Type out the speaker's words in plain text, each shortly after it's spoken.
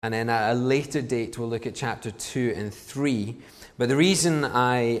And then at a later date, we'll look at chapter 2 and 3. But the reason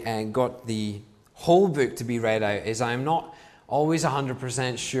I got the whole book to be read out is I'm not always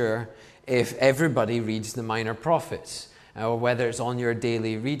 100% sure if everybody reads the Minor Prophets or whether it's on your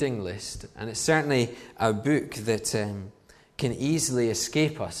daily reading list. And it's certainly a book that can easily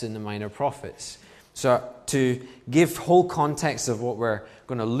escape us in the Minor Prophets. So to give whole context of what we're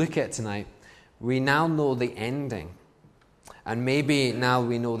going to look at tonight, we now know the ending. And maybe now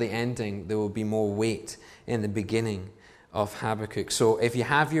we know the ending, there will be more weight in the beginning of Habakkuk. So if you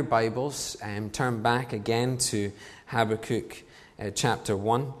have your Bibles, turn back again to Habakkuk chapter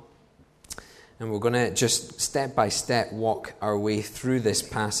 1. And we're going to just step by step walk our way through this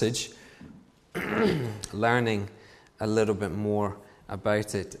passage, learning a little bit more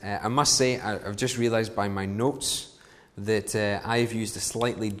about it. I must say, I've just realized by my notes that I've used a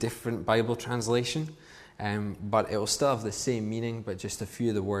slightly different Bible translation, but it will still have the same meaning, but just a few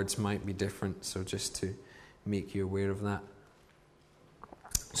of the words might be different, so just to make you aware of that.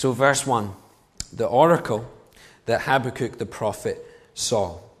 So verse 1, the oracle that Habakkuk the prophet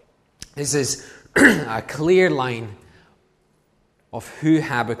saw. This is a clear line of who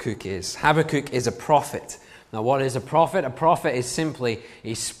Habakkuk is. Habakkuk is a prophet. Now, what is a prophet? A prophet is simply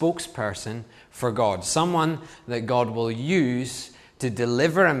a spokesperson for God. Someone that God will use to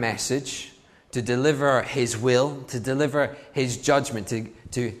deliver a message, to deliver His will, to deliver His judgment,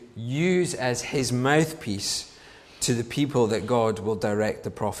 to use as His mouthpiece to the people that God will direct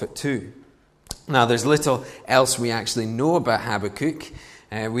the prophet to. Now, there's little else we actually know about Habakkuk.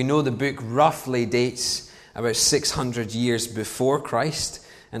 We know the book roughly dates about 600 years before Christ,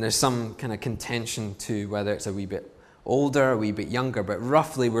 and there's some kind of contention to whether it's a wee bit older, a wee bit younger, but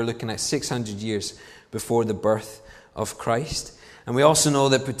roughly we're looking at 600 years before the birth of Christ. And we also know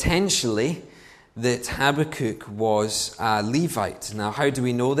that potentially that Habakkuk was a Levite. Now, how do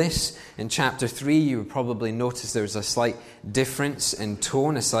we know this? In chapter 3, you would probably notice there's a slight difference in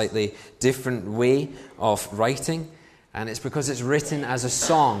tone, a slightly different way of writing. And it's because it's written as a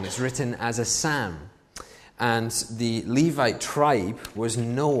song, it's written as a psalm. And the Levite tribe was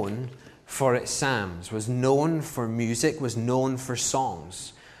known for its psalms, was known for music, was known for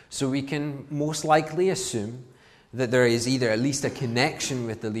songs. So we can most likely assume that there is either at least a connection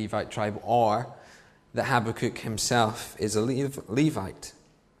with the Levite tribe or that Habakkuk himself is a Levite.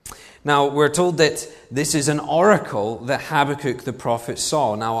 Now, we're told that this is an oracle that Habakkuk the prophet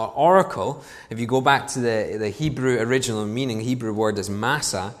saw. Now, an oracle, if you go back to the Hebrew original meaning, the Hebrew word is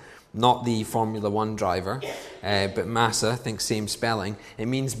masa, not the Formula One driver, but masa, I think same spelling. It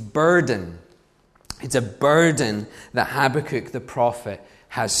means burden. It's a burden that Habakkuk the prophet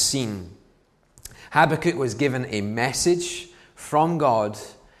has seen. Habakkuk was given a message from God,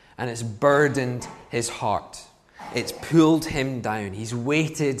 and it's burdened his heart. It's pulled him down. He's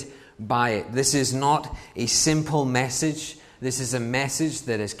weighted by it. This is not a simple message. This is a message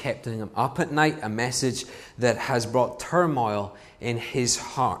that has kept him up at night, a message that has brought turmoil in his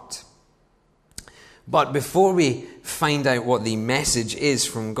heart. But before we find out what the message is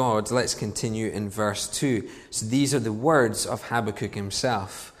from God, let's continue in verse 2. So these are the words of Habakkuk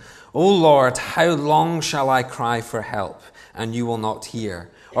himself. O Lord, how long shall I cry for help, and you will not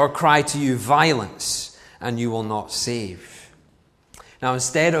hear? Or cry to you violence, and you will not save? Now,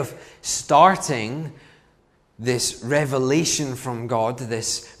 instead of starting this revelation from God,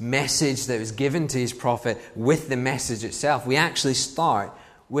 this message that was given to his prophet with the message itself, we actually start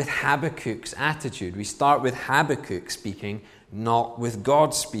with Habakkuk's attitude. We start with Habakkuk speaking, not with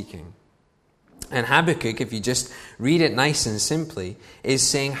God speaking. And Habakkuk, if you just read it nice and simply, is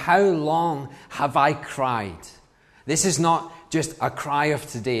saying, how long have I cried? This is not just a cry of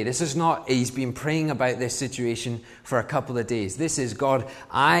today. This is not, he's been praying about this situation for a couple of days. This is, God,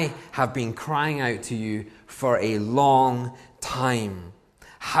 I have been crying out to you for a long time.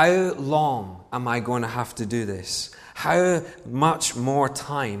 How long am I going to have to do this? How much more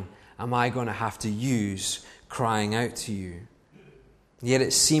time am I going to have to use crying out to you? Yet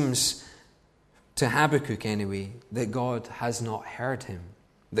it seems, to Habakkuk anyway, that God has not heard him,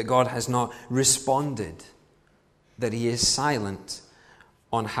 that God has not responded, that he is silent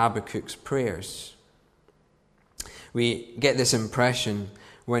on Habakkuk's prayers. We get this impression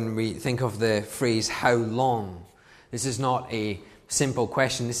when we think of the phrase, how long? This is not a simple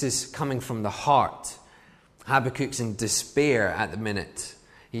question. This is coming from the heart. Habakkuk's in despair at the minute.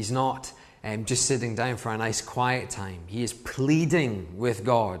 He's not just sitting down for a nice quiet time. He is pleading with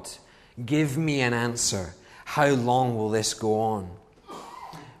God. Give me an answer. How long will this go on?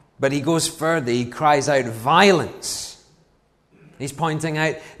 But he goes further. He cries out violence. He's pointing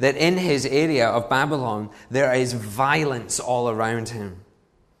out that in his area of Babylon, there is violence all around him.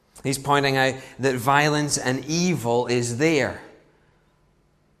 He's pointing out that violence and evil is there.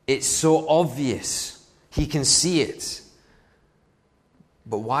 It's so obvious. He can see it.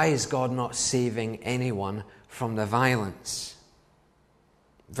 But why is God not saving anyone from the violence?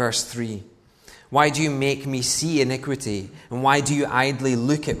 Verse 3. Why do you make me see iniquity? And why do you idly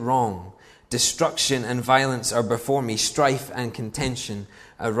look at wrong? Destruction and violence are before me. Strife and contention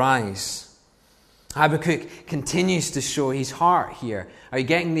arise. Habakkuk continues to show his heart here. Are you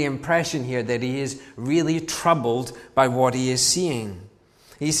getting the impression here that he is really troubled by what he is seeing?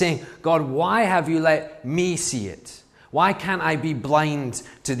 He's saying, God, why have you let me see it? Why can't I be blind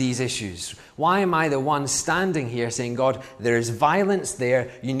to these issues? Why am I the one standing here saying, God, there is violence there,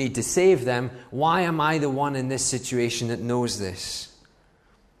 you need to save them. Why am I the one in this situation that knows this?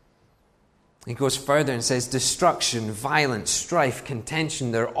 He goes further and says, destruction, violence, strife,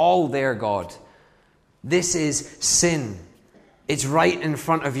 contention, they're all there, God. This is sin. It's right in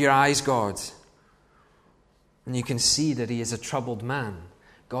front of your eyes, God. And you can see that he is a troubled man.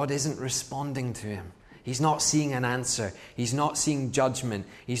 God isn't responding to him. He's not seeing an answer. He's not seeing judgment.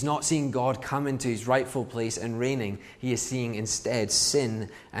 He's not seeing God come into his rightful place and reigning. He is seeing instead sin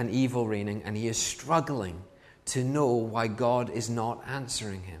and evil reigning, and he is struggling to know why God is not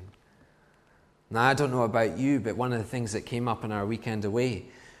answering him. Now, I don't know about you, but one of the things that came up in our weekend away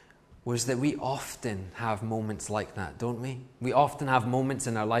was that we often have moments like that, don't we? We often have moments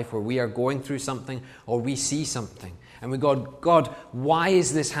in our life where we are going through something or we see something. And we go, God, why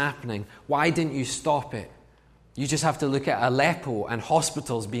is this happening? Why didn't you stop it? You just have to look at Aleppo and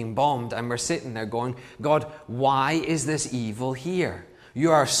hospitals being bombed, and we're sitting there going, God, why is this evil here? You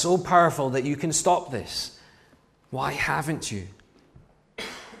are so powerful that you can stop this. Why haven't you?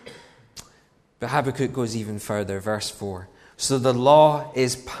 But Habakkuk goes even further, verse 4. So the law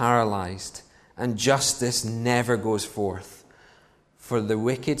is paralyzed, and justice never goes forth. For the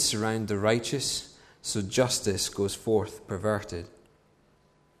wicked surround the righteous, so justice goes forth perverted.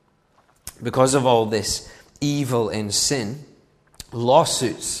 Because of all this evil and sin,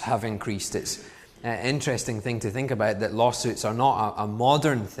 lawsuits have increased. It's an interesting thing to think about, that lawsuits are not a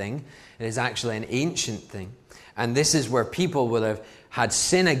modern thing. It is actually an ancient thing. And this is where people will have had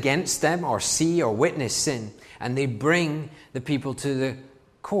sin against them or see or witness sin, and they bring the people to the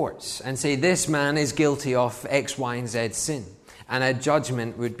courts and say, this man is guilty of X, Y, and Z sin. And a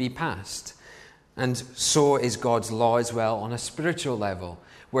judgment would be passed. And so is God's law as well on a spiritual level.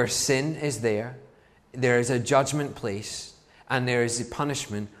 Where sin is there is a judgment place, and there is a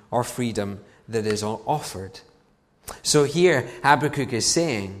punishment or freedom that is offered. So here Habakkuk is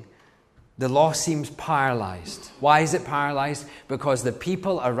saying, the law seems paralyzed. Why is it paralyzed? Because the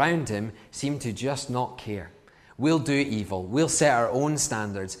people around him seem to just not care. We'll do evil. We'll set our own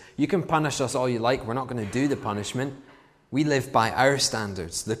standards. You can punish us all you like. We're not going to do the punishment. We live by our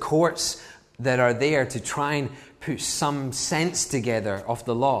standards. The courts that are there to try and put some sense together of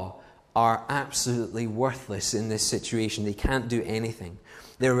the law are absolutely worthless in this situation. They can't do anything.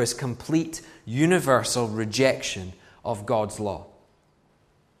 There is complete universal rejection of God's law.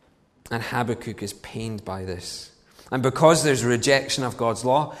 And Habakkuk is pained by this. And because there's rejection of God's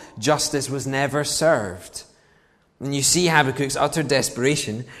law, justice was never served. And you see Habakkuk's utter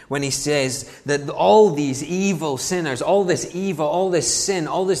desperation when he says that all these evil sinners, all this evil, all this sin,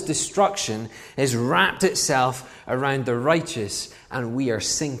 all this destruction has wrapped itself around the righteous, and we are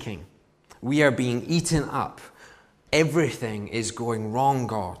sinking. We are being eaten up. Everything is going wrong,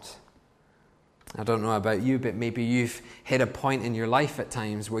 God. I don't know about you, but maybe you've hit a point in your life at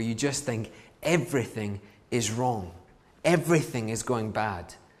times where you just think everything is wrong. Everything is going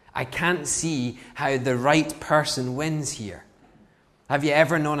bad. I can't see how the right person wins here. Have you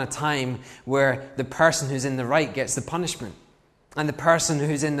ever known a time where the person who's in the right gets the punishment and the person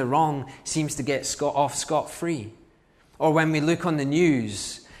who's in the wrong seems to get off scot-free? Or when we look on the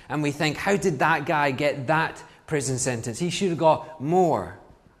news and we think, how did that guy get that prison sentence? He should have got more.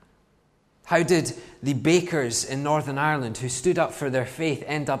 How did the bakers in Northern Ireland who stood up for their faith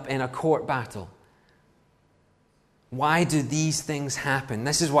end up in a court battle? Why do these things happen?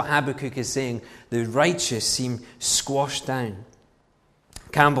 This is what Habakkuk is saying. The righteous seem squashed down.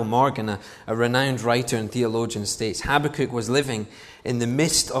 Campbell Morgan, a renowned writer and theologian, states, Habakkuk was living in the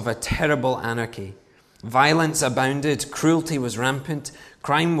midst of a terrible anarchy. Violence abounded, cruelty was rampant,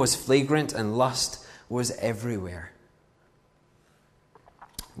 crime was flagrant, and lust was everywhere.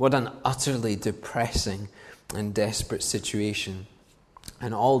 What an utterly depressing and desperate situation.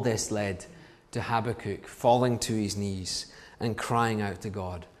 And all this led to Habakkuk falling to his knees and crying out to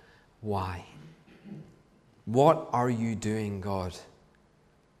God, why? What are you doing, God?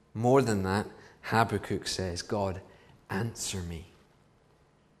 More than that, Habakkuk says, God, answer me.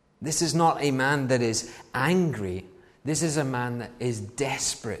 This is not a man that is angry. This is a man that is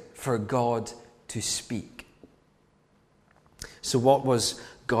desperate for God to speak. So what was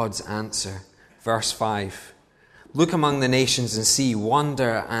God's answer? Verse 5. Look among the nations and see,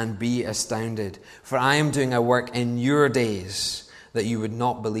 wonder and be astounded. For I am doing a work in your days that you would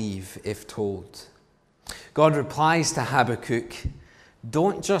not believe if told. God replies to Habakkuk,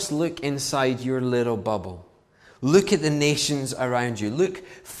 don't just look inside your little bubble. Look at the nations around you. Look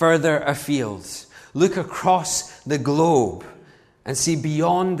further afield. Look across the globe and see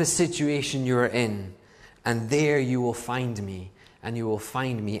beyond the situation you're in. And there you will find me, and you will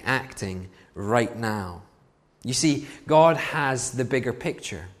find me acting right now. You see, God has the bigger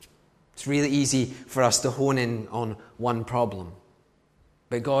picture. It's really easy for us to hone in on one problem.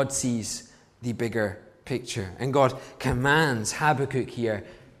 But God sees the bigger picture. And God commands Habakkuk here,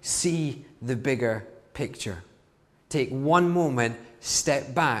 see the bigger picture. Take one moment,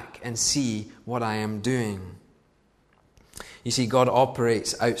 step back and see what I am doing. You see, God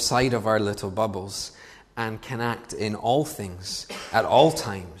operates outside of our little bubbles and can act in all things, at all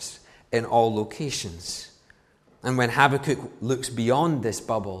times, in all locations. And when Habakkuk looks beyond this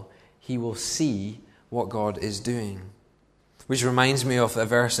bubble, he will see what God is doing. Which reminds me of a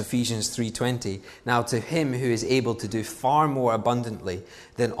verse, Ephesians 3:20. Now to him who is able to do far more abundantly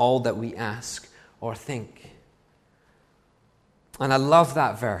than all that we ask or think. And I love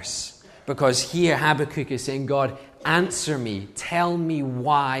that verse because here Habakkuk is saying, God, answer me. Tell me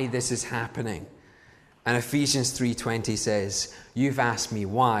why this is happening. And Ephesians 3:20 says, you've asked me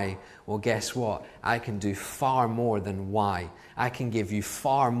why. Well, guess what? I can do far more than why. I can give you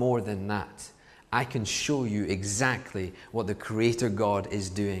far more than that. I can show you exactly what the Creator God is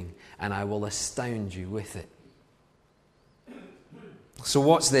doing, and I will astound you with it. So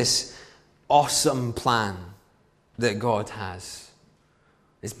what's this awesome plan that God has?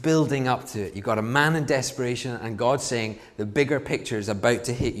 It's building up to it. You've got a man in desperation, and God saying the bigger picture is about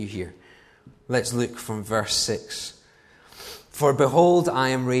to hit you here. Let's look from verse 6. For behold, I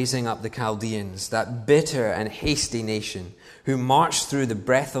am raising up the Chaldeans, that bitter and hasty nation, who march through the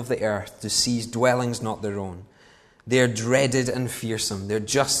breadth of the earth to seize dwellings not their own. They are dreaded and fearsome. Their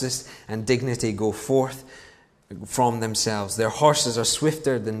justice and dignity go forth from themselves. Their horses are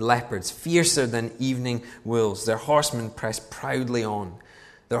swifter than leopards, fiercer than evening wolves. Their horsemen press proudly on.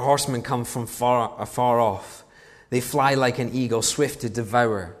 Their horsemen come from afar off. They fly like an eagle, swift to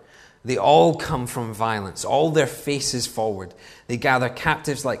devour. They all come from violence, all their faces forward. They gather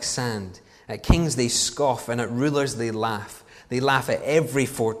captives like sand. At kings they scoff, and at rulers they laugh. They laugh at every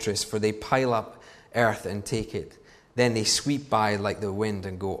fortress, for they pile up earth and take it. Then they sweep by like the wind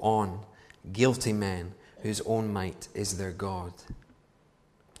and go on. Guilty men whose own might is their God.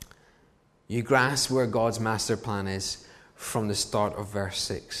 You grasp where God's master plan is from the start of verse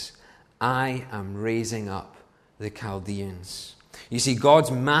 6. I am raising up the Chaldeans. You see,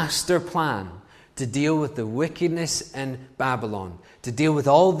 God's master plan to deal with the wickedness in Babylon, to deal with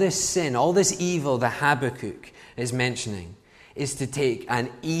all this sin, all this evil that Habakkuk is mentioning, is to take an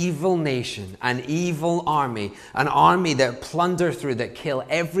evil nation, an evil army, an army that plunder through, that kill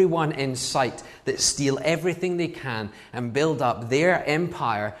everyone in sight, that steal everything they can and build up their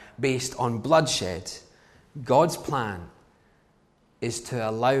empire based on bloodshed. God's plan is to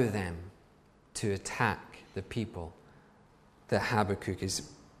allow them to attack the people that Habakkuk is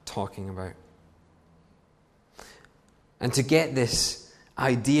talking about. And to get this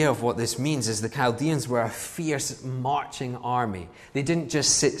idea of what this means is the Chaldeans were a fierce marching army. They didn't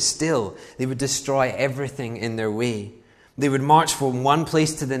just sit still. They would destroy everything in their way. They would march from one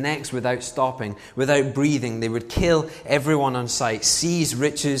place to the next without stopping, without breathing. They would kill everyone on sight, seize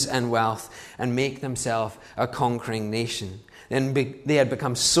riches and wealth, and make themselves a conquering nation. And they had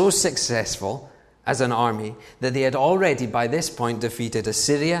become so successful as an army that they had already by this point defeated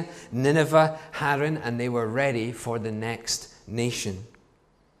Assyria, Nineveh, Haran, and they were ready for the next nation.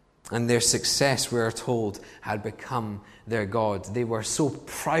 And their success, we are told, had become their God. They were so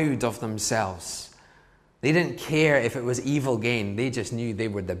proud of themselves. They didn't care if it was evil gain. They just knew they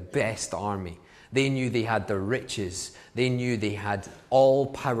were the best army. They knew they had the riches. They knew they had all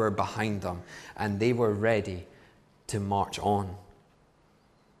power behind them. And they were ready to march on.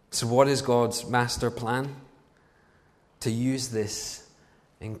 So what is God's master plan? To use this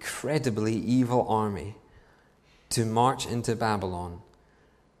incredibly evil army to march into Babylon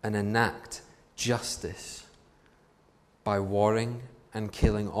and enact justice by warring and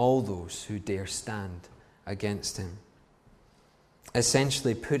killing all those who dare stand against him.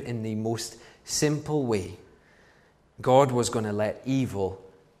 Essentially, put in the most simple way, God was going to let evil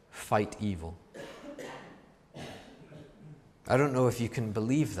fight evil. I don't know if you can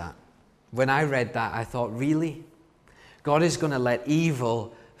believe that. When I read that, I thought, really? God is going to let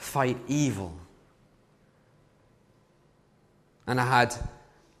evil fight evil. And I had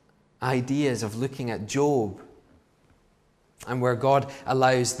ideas of looking at Job and where God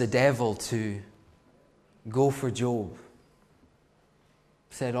allows the devil to go for Job.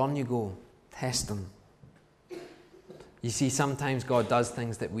 Said, on you go, test him. You see, sometimes God does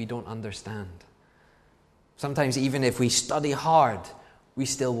things that we don't understand. Sometimes even if we study hard, we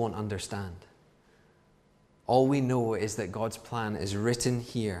still won't understand. All we know is that God's plan is written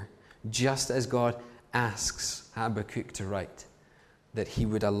here, just as God asks Habakkuk to write, that he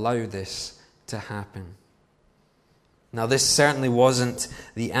would allow this to happen. Now, this certainly wasn't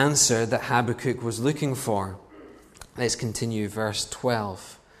the answer that Habakkuk was looking for. Let's continue, verse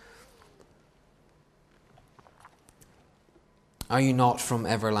 12. Are you not from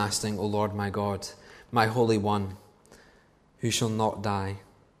everlasting, O Lord my God, my Holy One, who shall not die?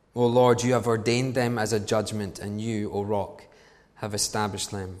 O Lord, you have ordained them as a judgment, and you, O Rock, have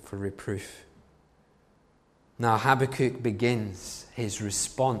established them for reproof. Now Habakkuk begins his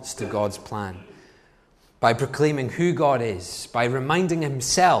response to God's plan by proclaiming who God is, by reminding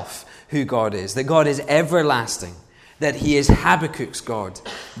himself who God is, that God is everlasting, that he is Habakkuk's God,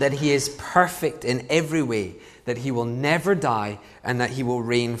 that he is perfect in every way, that he will never die, and that he will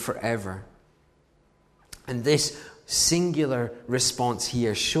reign forever. And this singular response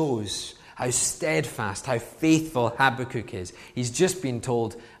here shows how steadfast, how faithful Habakkuk is. He's just been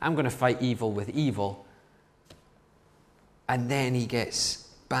told, I'm going to fight evil with evil. And then he gets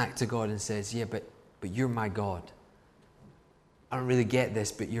back to God and says, yeah, but you're my God. I don't really get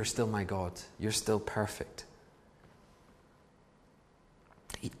this, but you're still my God. You're still perfect.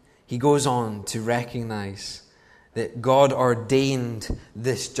 He goes on to recognize that God ordained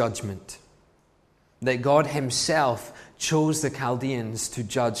this judgment. That God himself chose the Chaldeans to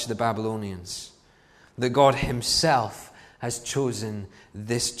judge the Babylonians. That God himself has chosen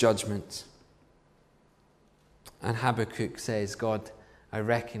this judgment. And Habakkuk says, God, I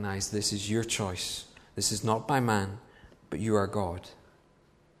recognize this is your choice. This is not by man, but you are God.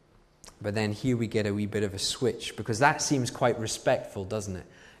 But then here we get a wee bit of a switch, because that seems quite respectful, doesn't it?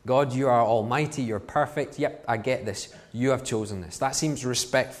 God, you are almighty, you're perfect. Yep, I get this. You have chosen this. That seems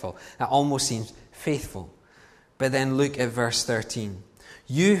respectful. That almost seems faithful. But then look at verse 13.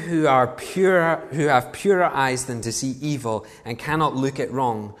 You who have purer eyes than to see evil and cannot look at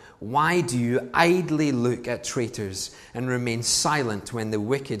wrong, why do you idly look at traitors and remain silent when the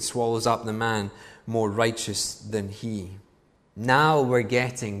wicked swallows up the man more righteous than he? Now we're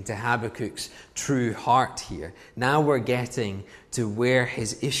getting to Habakkuk's true heart here. Now we're getting to where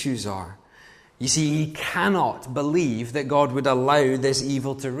his issues are. You see, he cannot believe that God would allow this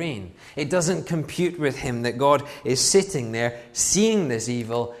evil to reign. It doesn't compute with him that God is sitting there, seeing this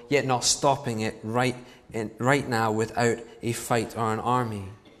evil, yet not stopping it right now without a fight or an army.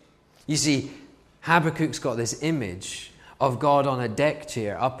 You see, Habakkuk's got this image of God on a deck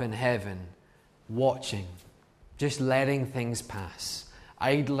chair up in heaven, watching, just letting things pass,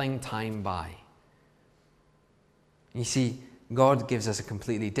 idling time by. You see, God gives us a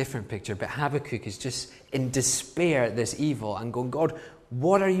completely different picture, but Habakkuk is just in despair at this evil and going, God,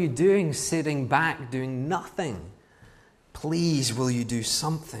 what are you doing sitting back doing nothing? Please, will you do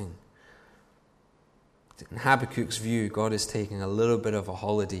something? In Habakkuk's view, God is taking a little bit of a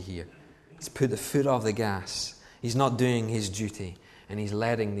holiday here. He's put the foot off the gas. He's not doing his duty, and he's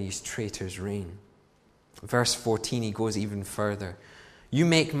letting these traitors reign. Verse 14, he goes even further. You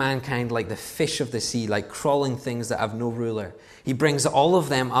make mankind like the fish of the sea, like crawling things that have no ruler. He brings all of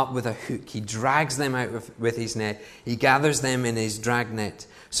them up with a hook. He drags them out with his net. He gathers them in his dragnet.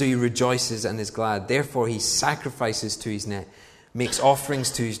 So he rejoices and is glad. Therefore he sacrifices to his net, makes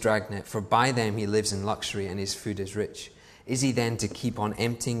offerings to his dragnet, for by them he lives in luxury and his food is rich. Is he then to keep on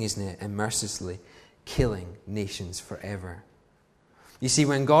emptying his net and mercilessly killing nations forever? You see,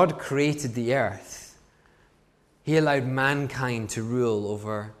 when God created the earth, he allowed mankind to rule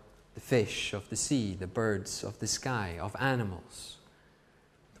over the fish of the sea, the birds of the sky, of animals.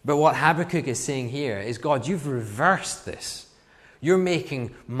 But what Habakkuk is saying here is, God, you've reversed this. You're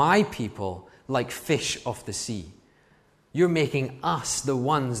making my people like fish of the sea. You're making us the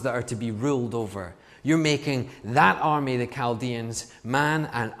ones that are to be ruled over. You're making that army, the Chaldeans, man,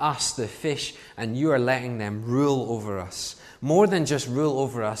 and us, the fish, and you are letting them rule over us. More than just rule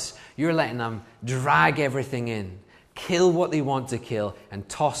over us, you're letting them drag everything in, kill what they want to kill, and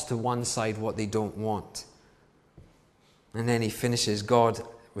toss to one side what they don't want. And then he finishes God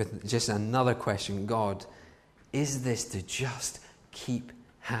with just another question. God, is this to just keep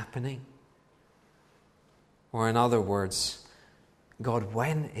happening? Or in other words, God,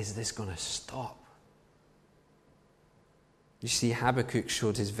 when is this going to stop? You see, Habakkuk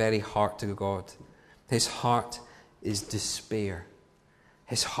showed his very heart to God. His heart is despair.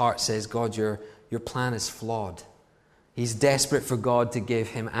 His heart says, God, your plan is flawed. He's desperate for God to give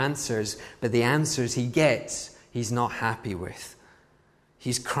him answers, but the answers he gets, he's not happy with.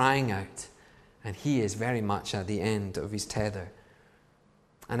 He's crying out, and he is very much at the end of his tether.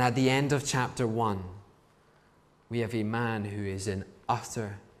 And at the end of chapter 1, we have a man who is in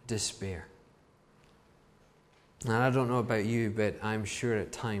utter despair. And I don't know about you, but I'm sure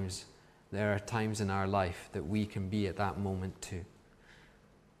at times, there are times in our life that we can be at that moment too,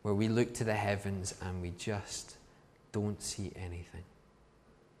 where we look to the heavens and we just don't see anything.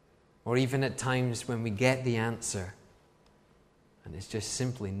 Or even at times when we get the answer and it's just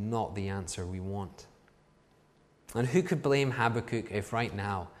simply not the answer we want. And who could blame Habakkuk if right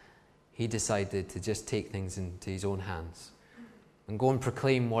now he decided to just take things into his own hands and go and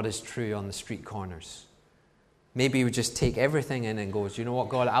proclaim what is true on the street corners? Maybe he would just take everything in and goes, you know what,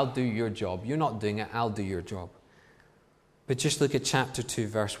 God, I'll do your job. You're not doing it, I'll do your job. But just look at chapter 2,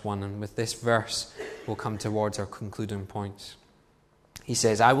 verse 1, and with this verse, we'll come towards our concluding points. He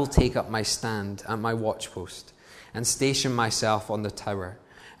says, I will take up my stand at my watchpost and station myself on the tower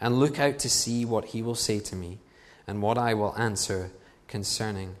and look out to see what he will say to me and what I will answer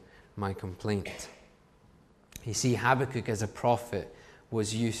concerning my complaint. You see, Habakkuk as a prophet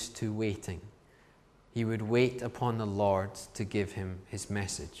was used to waiting. He would wait upon the Lord to give him his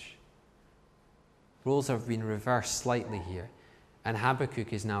message. Roles have been reversed slightly here, and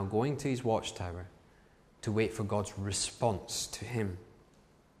Habakkuk is now going to his watchtower to wait for God's response to him.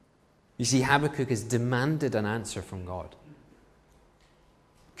 You see, Habakkuk has demanded an answer from God.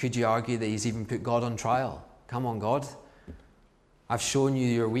 Could you argue that he's even put God on trial? Come on, God. I've shown you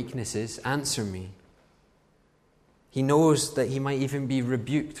your weaknesses. Answer me. He knows that he might even be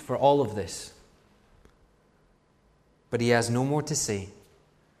rebuked for all of this. But he has no more to say.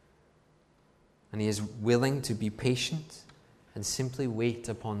 And he is willing to be patient and simply wait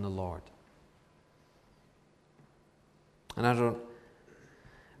upon the Lord. And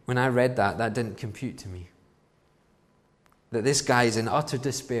when I read that didn't compute to me. That this guy is in utter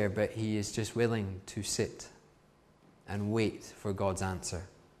despair, but he is just willing to sit and wait for God's answer.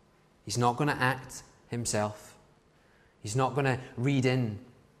 He's not going to act himself. He's not going to read in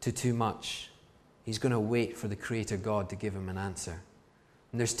to too much. He's going to wait for the Creator God to give him an answer.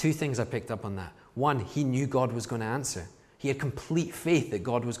 And there's two things I picked up on that. One, he knew God was going to answer. He had complete faith that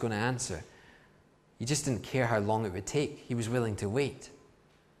God was going to answer. He just didn't care how long it would take. He was willing to wait.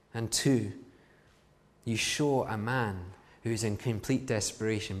 And two, you show a man who's in complete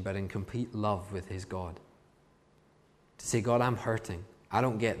desperation but in complete love with his God. To say, God, I'm hurting. I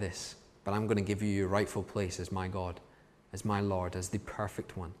don't get this, but I'm going to give you your rightful place as my God, as my Lord, as the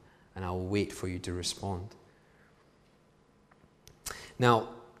perfect one. And I'll wait for you to respond. Now,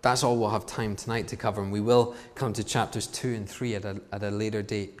 that's all we'll have time tonight to cover, and we will come to chapters 2 and 3 at a later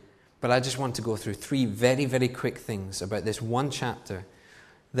date. But I just want to go through 3 very, very quick things about this one chapter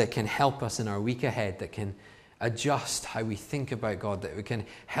that can help us in our week ahead, that can adjust how we think about God, that can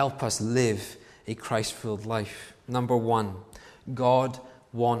help us live a Christ-filled life. Number 1, God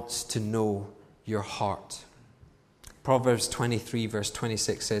wants to know your heart. Proverbs 23 verse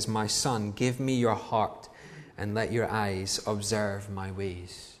 26 says, my son, give me your heart and let your eyes observe my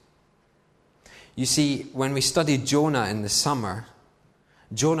ways. You see, when we studied Jonah in the summer,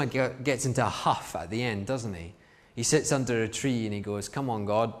 Jonah gets into a huff at the end, doesn't he? He sits under a tree and he goes, come on,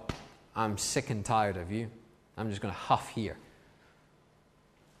 God, I'm sick and tired of you. I'm just going to huff here.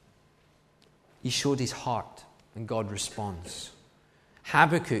 He showed his heart and God responds.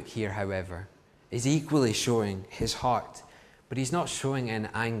 Habakkuk here, however, is equally showing his heart, but he's not showing it in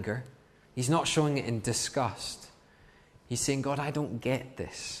anger. He's not showing it in disgust. He's saying, God, I don't get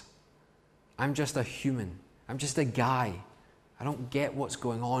this. I'm just a human. I'm just a guy. I don't get what's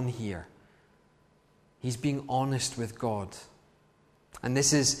going on here. He's being honest with God. And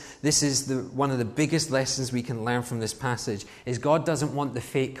this is one of the biggest lessons we can learn from this passage, is God doesn't want the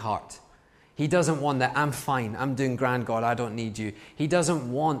fake heart. He doesn't want that, I'm fine, I'm doing grand, God, I don't need you. He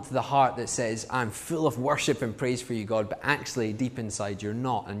doesn't want the heart that says, I'm full of worship and praise for you, God, but actually deep inside you're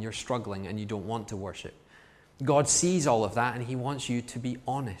not, and you're struggling and you don't want to worship. God sees all of that and he wants you to be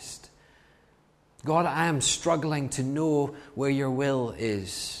honest. God, I am struggling to know where your will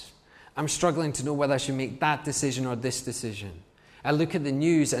is. I'm struggling to know whether I should make that decision or this decision. I look at the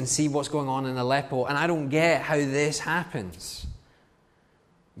news and see what's going on in Aleppo, and I don't get how this happens.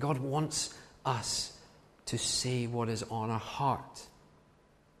 God wants us to say what is on our heart.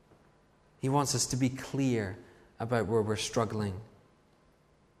 He wants us to be clear about where we're struggling.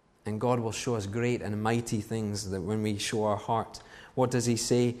 And God will show us great and mighty things that when we show our heart. What does he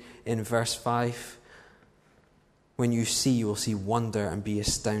say in verse 5? When you see, you will see wonder and be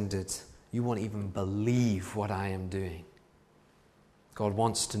astounded. You won't even believe what I am doing. God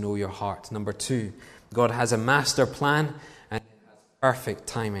wants to know your heart. Number 2, God has a master plan and has perfect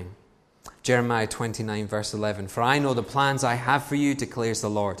timing. Jeremiah 29 verse 11. For I know the plans I have for you, declares the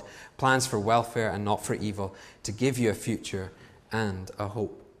Lord. Plans for welfare and not for evil, to give you a future and a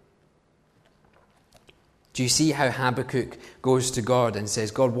hope. Do you see how Habakkuk goes to God and says,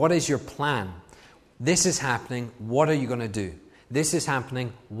 God, what is your plan? This is happening. What are you going to do? This is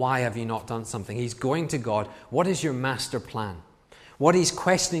happening. Why have you not done something? He's going to God. What is your master plan? What he's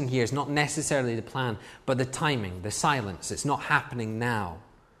questioning here is not necessarily the plan, but the timing, the silence. It's not happening now.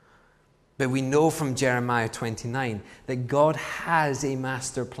 But we know from Jeremiah 29 that God has a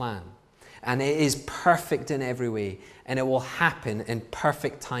master plan. And it is perfect in every way. And it will happen in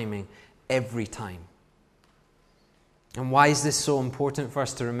perfect timing every time. And why is this so important for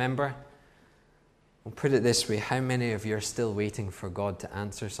us to remember? We'll put it this way. How many of you are still waiting for God to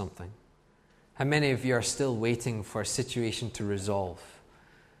answer something? How many of you are still waiting for a situation to resolve?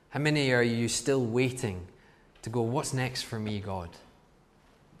 How many are you still waiting to go, what's next for me, God?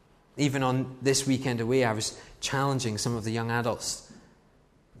 Even on this weekend away, I was challenging some of the young adults.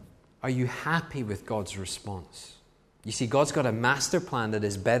 Are you happy with God's response? You see, God's got a master plan that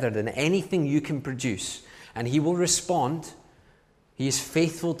is better than anything you can produce. And he will respond. He is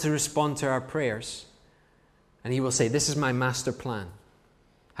faithful to respond to our prayers. And he will say, this is my master plan.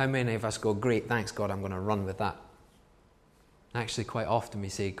 How many of us go, great, thanks God, I'm going to run with that. Actually, quite often we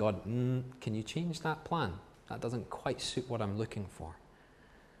say, God, can you change that plan? That doesn't quite suit what I'm looking for.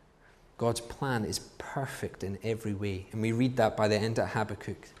 God's plan is perfect in every way. And we read that by the end of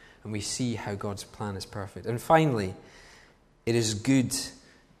Habakkuk. And we see how God's plan is perfect. And finally, it is good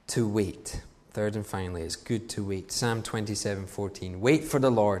to wait. Third and finally, it's good to wait. Psalm 27:14. Wait for the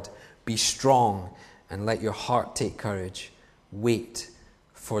Lord, be strong, and let your heart take courage. Wait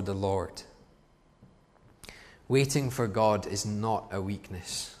for the Lord. Waiting for God is not a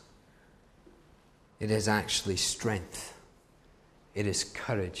weakness. It is actually strength. It is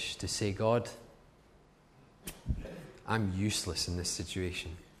courage to say, God, I'm useless in this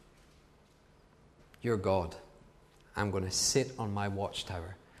situation. You're God. I'm going to sit on my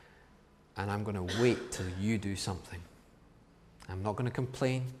watchtower. And I'm going to wait till you do something. I'm not going to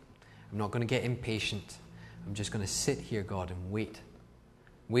complain. I'm not going to get impatient. I'm just going to sit here, God, and wait.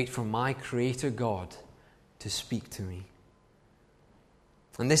 Wait for my Creator God to speak to me.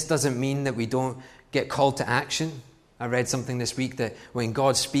 And this doesn't mean that we don't get called to action. I read something this week that when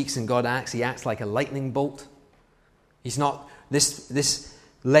God speaks and God acts, he acts like a lightning bolt. He's not, this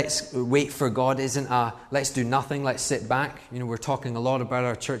let's wait for God isn't a let's do nothing, let's sit back. You know, we're talking a lot about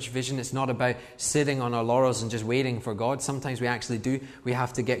our church vision. It's not about sitting on our laurels and just waiting for God. Sometimes we actually do. We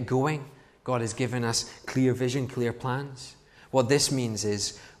have to get going. God has given us clear vision, clear plans. What this means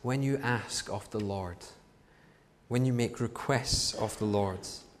is when you ask of the Lord, when you make requests of the Lord,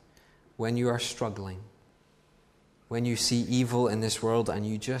 when you are struggling, when you see evil in this world and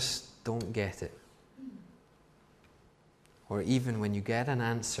you just don't get it, or even when you get an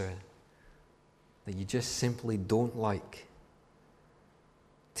answer that you just simply don't like,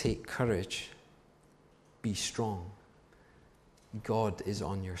 take courage, be strong. God is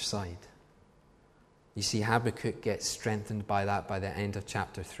on your side. You see, Habakkuk gets strengthened by that by the end of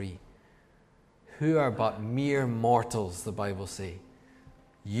chapter 3. Who are but mere mortals, the Bible says.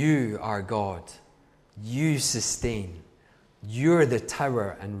 You are God. You sustain. You're the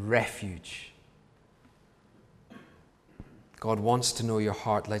tower and refuge. God wants to know your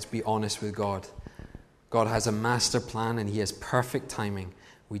heart. Let's be honest with God. God has a master plan and he has perfect timing.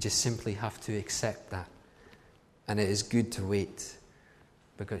 We just simply have to accept that. And it is good to wait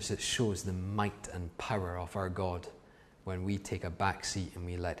because it shows the might and power of our God when we take a back seat and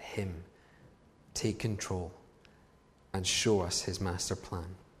we let him take control and show us his master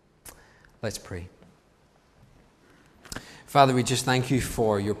plan. Let's pray. Father, we just thank you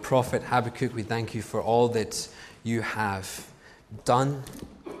for your prophet Habakkuk. We thank you for all that you have done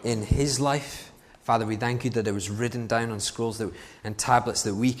in his life. Father, we thank you that it was written down on scrolls and tablets,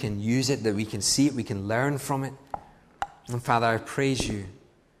 that we can use it, that we can see it, we can learn from it. And Father, I praise you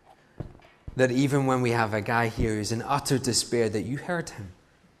that even when we have a guy here who's in utter despair, that you heard him.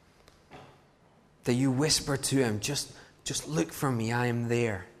 That you whisper to him, just look for me, I am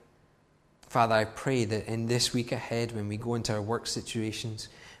there. Father, I pray that in this week ahead, when we go into our work situations,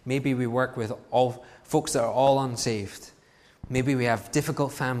 maybe we work with all folks that are all unsaved. Maybe we have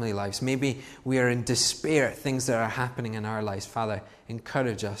difficult family lives. Maybe we are in despair at things that are happening in our lives. Father,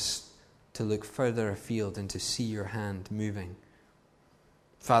 encourage us to look further afield and to see your hand moving.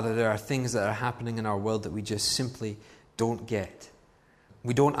 Father, there are things that are happening in our world that we just simply don't get.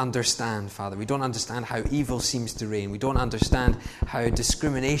 We don't understand, Father. We don't understand how evil seems to reign. We don't understand how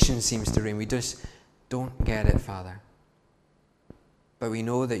discrimination seems to reign. We just don't get it, Father. But we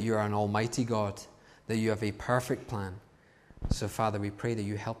know that you are an almighty God, that you have a perfect plan. So, Father, we pray that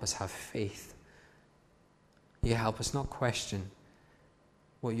you help us have faith. You help us not question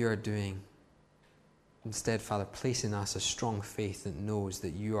what you are doing. Instead, Father, place in us a strong faith that knows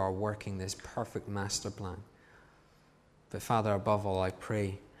that you are working this perfect master plan. But Father, above all, I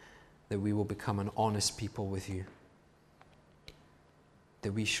pray that we will become an honest people with you.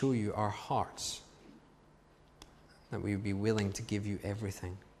 That we show you our hearts. That we would be willing to give you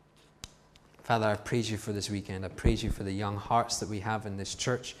everything. Father, I praise you for this weekend. I praise you for the young hearts that we have in this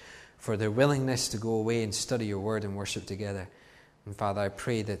church, for their willingness to go away and study your word and worship together. And Father, I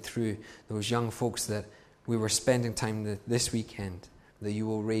pray that through those young folks that we were spending time this weekend, that you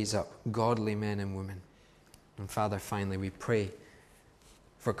will raise up godly men and women. And Father, finally, we pray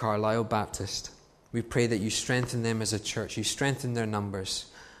for Carlisle Baptist. We pray that you strengthen them as a church, you strengthen their numbers,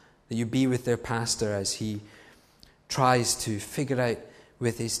 that you be with their pastor as he tries to figure out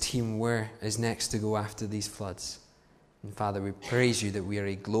with his team where is next to go after these floods. And Father, we praise you that we are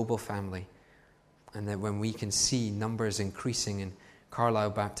a global family, and that when we can see numbers increasing in Carlisle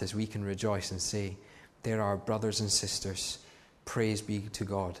Baptist, we can rejoice and say, there are brothers and sisters. Praise be to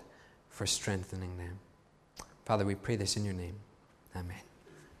God for strengthening them. Father, we pray this in your name. Amen.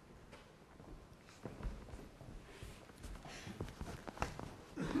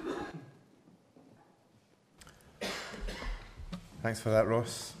 Thanks for that,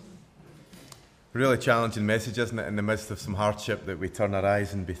 Ross. Really challenging message, isn't it, in the midst of some hardship, that we turn our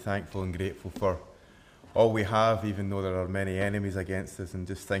eyes and be thankful and grateful for all we have, even though there are many enemies against us, and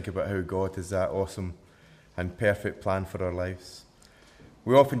just think about how God has that awesome and perfect plan for our lives.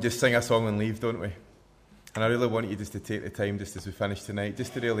 We often just sing a song and leave, don't we? And I really want you just to take the time, just as we finish tonight,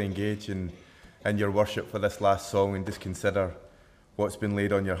 just to really engage in your worship for this last song and just consider what's been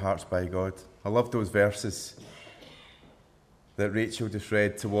laid on your hearts by God. I love those verses that Rachel just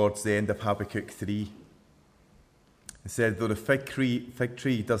read towards the end of Habakkuk 3. It said, though the fig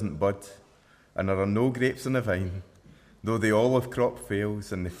tree doesn't bud, and there are no grapes on the vine, though the olive crop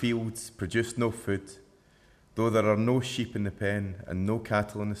fails, and the fields produce no food, though there are no sheep in the pen, and no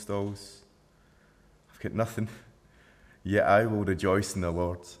cattle in the stalls, I've got nothing, yet I will rejoice in the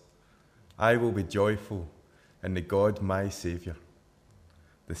Lord. I will be joyful in the God my Saviour.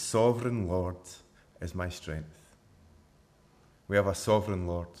 The sovereign Lord is my strength. We have a sovereign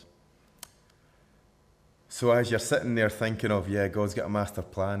Lord. So as you're sitting there thinking of, yeah, God's got a master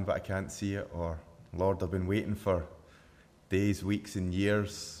plan, but I can't see it, or, Lord, I've been waiting for days, weeks, and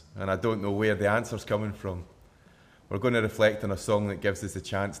years, and I don't know where the answer's coming from, we're going to reflect on a song that gives us a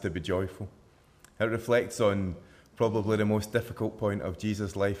chance to be joyful. It reflects on probably the most difficult point of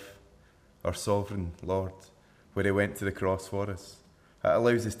Jesus' life, our sovereign Lord, where he went to the cross for us. It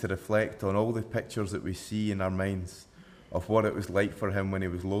allows us to reflect on all the pictures that we see in our minds of what it was like for him when he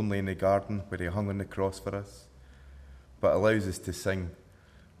was lonely in the garden, where he hung on the cross for us, but allows us to sing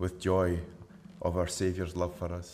with joy of our Saviour's love for us.